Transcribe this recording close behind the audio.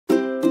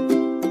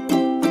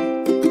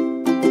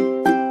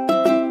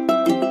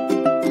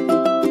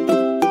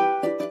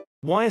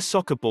Why are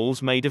soccer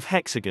balls made of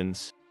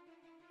hexagons?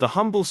 The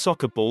humble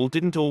soccer ball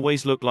didn't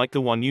always look like the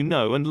one you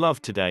know and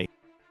love today.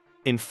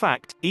 In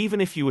fact,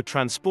 even if you were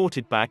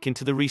transported back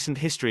into the recent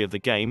history of the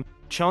game,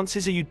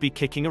 chances are you'd be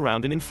kicking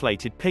around an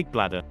inflated pig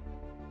bladder.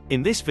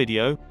 In this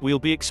video, we'll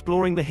be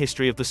exploring the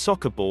history of the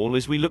soccer ball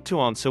as we look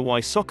to answer why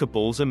soccer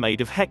balls are made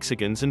of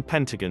hexagons and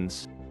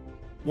pentagons.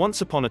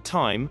 Once upon a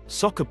time,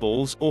 soccer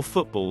balls, or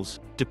footballs,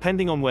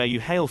 depending on where you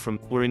hail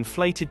from, were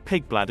inflated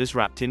pig bladders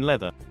wrapped in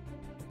leather.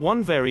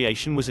 One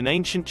variation was an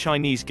ancient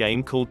Chinese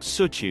game called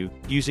suchu,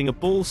 using a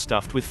ball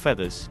stuffed with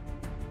feathers.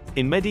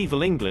 In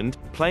medieval England,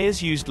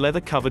 players used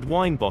leather-covered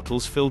wine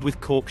bottles filled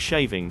with cork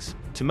shavings,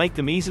 to make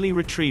them easily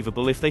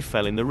retrievable if they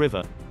fell in the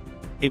river.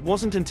 It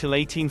wasn't until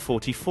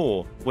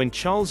 1844, when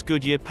Charles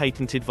Goodyear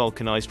patented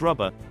vulcanized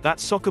rubber, that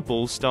soccer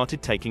balls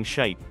started taking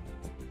shape.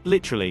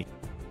 Literally.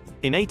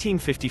 In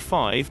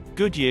 1855,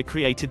 Goodyear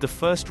created the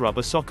first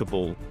rubber soccer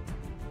ball.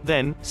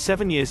 Then,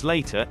 7 years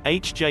later,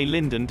 H.J.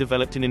 Linden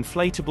developed an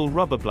inflatable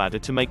rubber bladder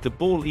to make the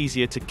ball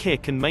easier to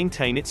kick and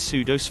maintain its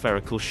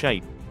pseudo-spherical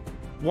shape.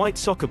 White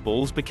soccer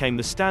balls became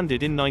the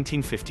standard in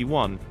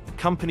 1951.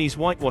 Companies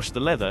whitewashed the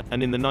leather,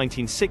 and in the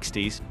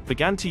 1960s,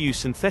 began to use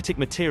synthetic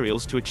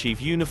materials to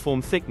achieve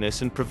uniform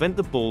thickness and prevent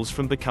the balls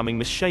from becoming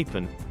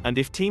misshapen, and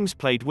if teams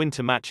played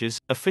winter matches,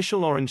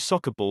 official orange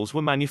soccer balls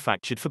were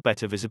manufactured for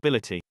better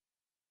visibility.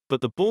 But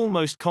the ball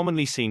most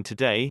commonly seen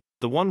today,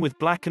 the one with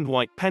black and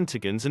white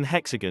pentagons and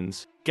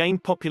hexagons,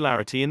 gained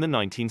popularity in the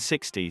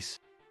 1960s.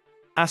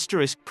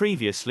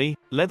 Previously,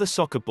 leather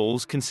soccer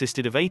balls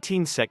consisted of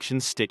 18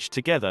 sections stitched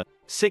together,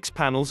 6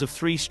 panels of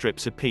 3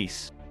 strips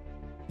apiece.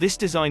 This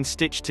design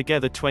stitched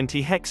together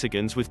 20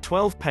 hexagons with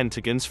 12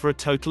 pentagons for a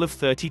total of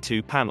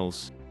 32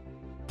 panels.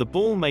 The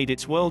ball made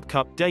its World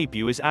Cup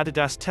debut as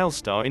Adidas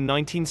Telstar in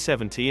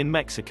 1970 in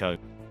Mexico.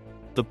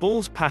 The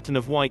ball's pattern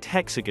of white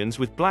hexagons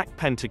with black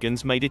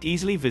pentagons made it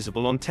easily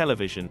visible on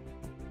television.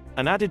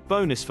 An added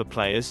bonus for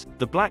players,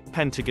 the black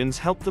pentagons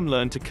helped them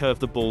learn to curve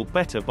the ball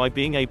better by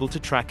being able to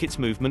track its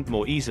movement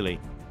more easily.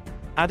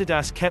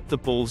 Adidas kept the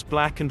ball's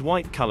black and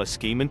white color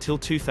scheme until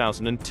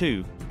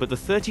 2002, but the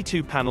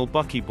 32-panel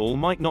buckyball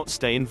might not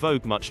stay in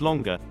vogue much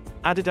longer.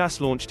 Adidas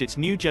launched its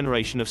new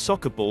generation of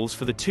soccer balls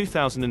for the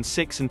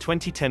 2006 and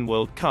 2010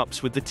 World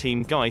Cups with the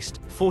Team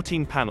Geist,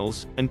 14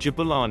 panels, and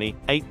Jabulani,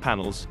 8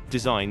 panels,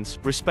 designs,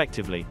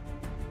 respectively.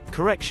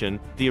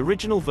 Correction, the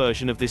original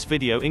version of this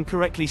video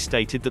incorrectly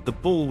stated that the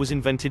ball was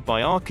invented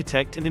by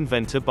architect and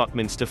inventor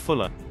Buckminster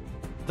Fuller.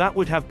 That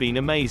would have been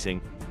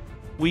amazing.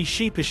 We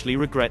sheepishly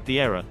regret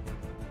the error.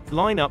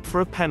 Line up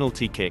for a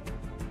penalty kick.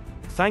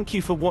 Thank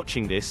you for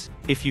watching this.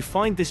 If you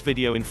find this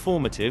video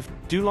informative,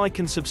 do like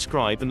and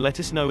subscribe and let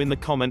us know in the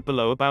comment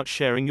below about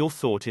sharing your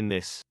thought in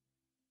this.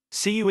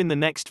 See you in the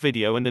next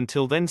video, and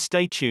until then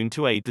stay tuned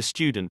to aid the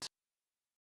student.